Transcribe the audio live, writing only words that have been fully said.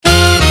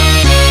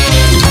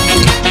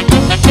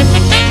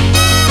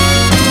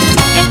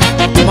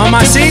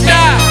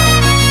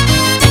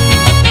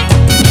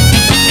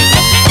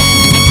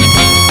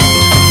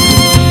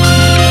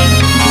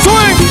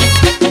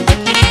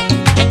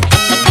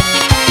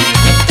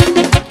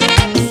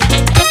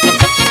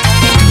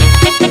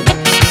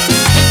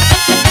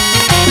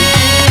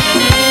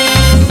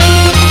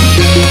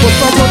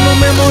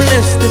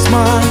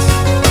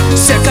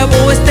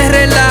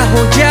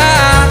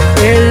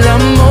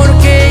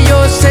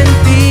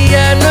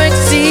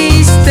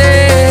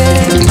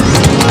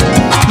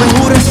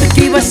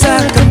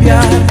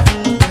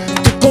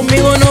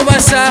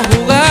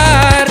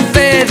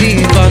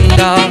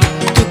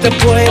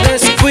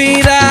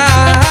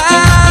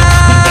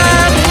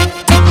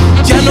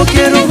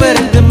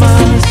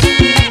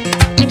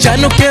Ya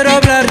no quiero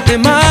hablarte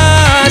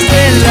más.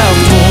 El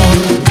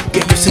amor que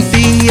yo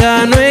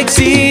sentía no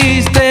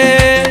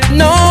existe.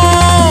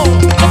 No,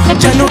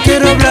 ya no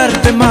quiero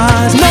hablarte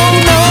más. No,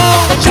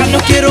 no, ya no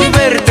quiero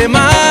verte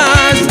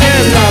más.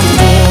 El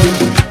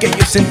amor que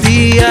yo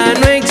sentía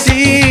no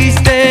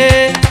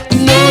existe.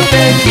 No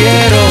te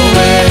quiero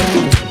ver,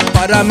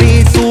 para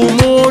mí tú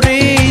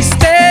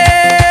moriste.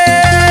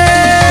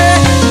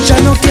 Ya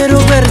no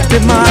quiero verte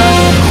más.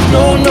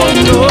 No, no,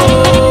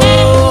 no.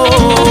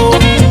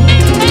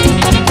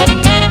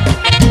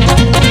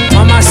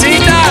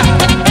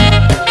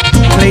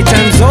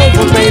 Playtime's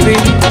over, baby.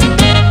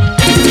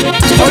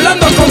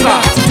 Orlando Conga.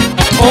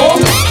 Oh,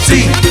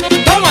 sí.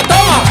 Toma,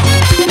 toma.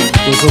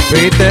 ¿Tú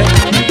supiste?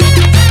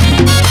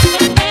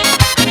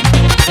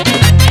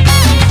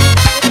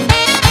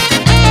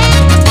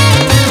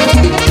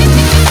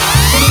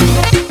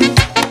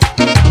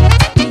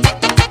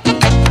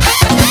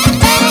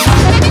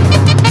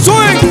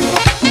 Swing.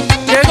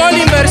 Llegó el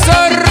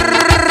inversor.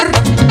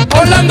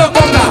 Orlando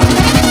Conga.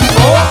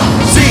 Oh,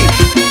 sí.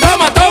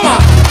 Toma, toma.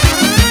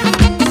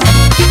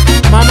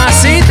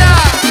 Mamacita,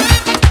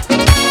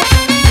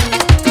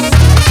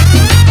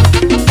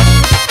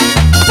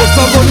 por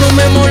favor no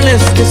me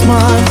molestes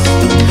más.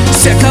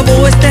 Se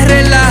acabó este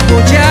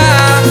relajo ya.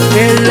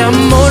 El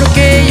amor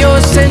que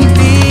yo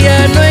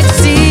sentía no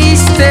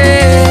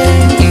existe.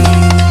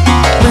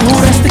 Me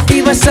juraste que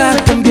ibas a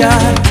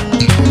cambiar.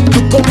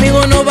 Tú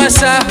conmigo no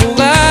vas a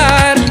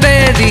jugar.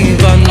 Te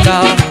digo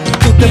anda,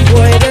 tú te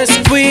puedes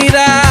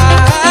cuidar.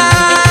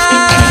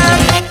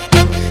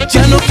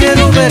 Ya no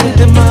quiero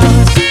verte más.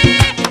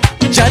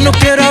 Ya no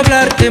quiero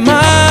hablarte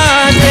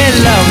más.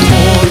 El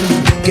amor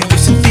que yo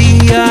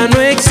sentía no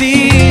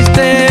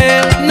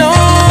existe. No,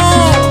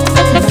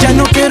 ya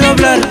no quiero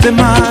hablarte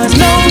más.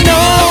 No,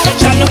 no,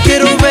 ya no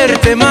quiero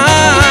verte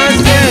más.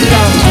 El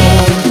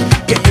amor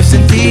que yo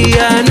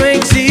sentía no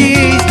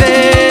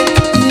existe.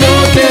 No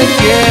te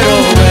quiero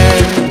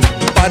ver,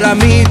 para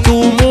mí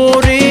tú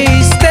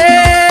moriste.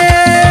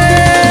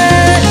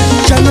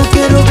 Ya no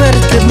quiero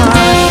verte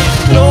más.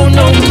 No,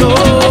 no, no.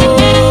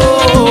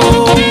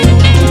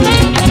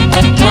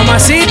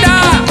 Mamacita,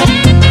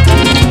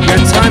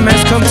 your time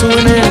has come to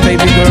an end,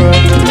 baby girl.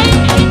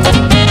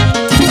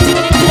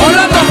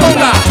 Orlando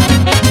Conga.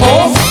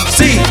 Oh,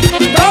 sí.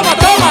 Toma,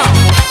 toma.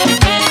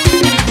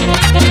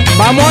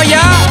 Vamos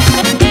allá.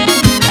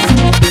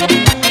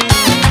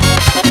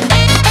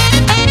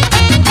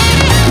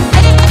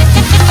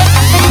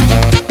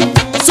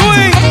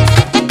 Swing.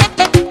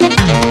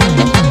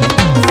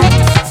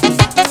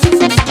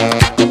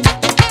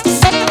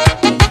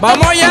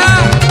 Vamos allá.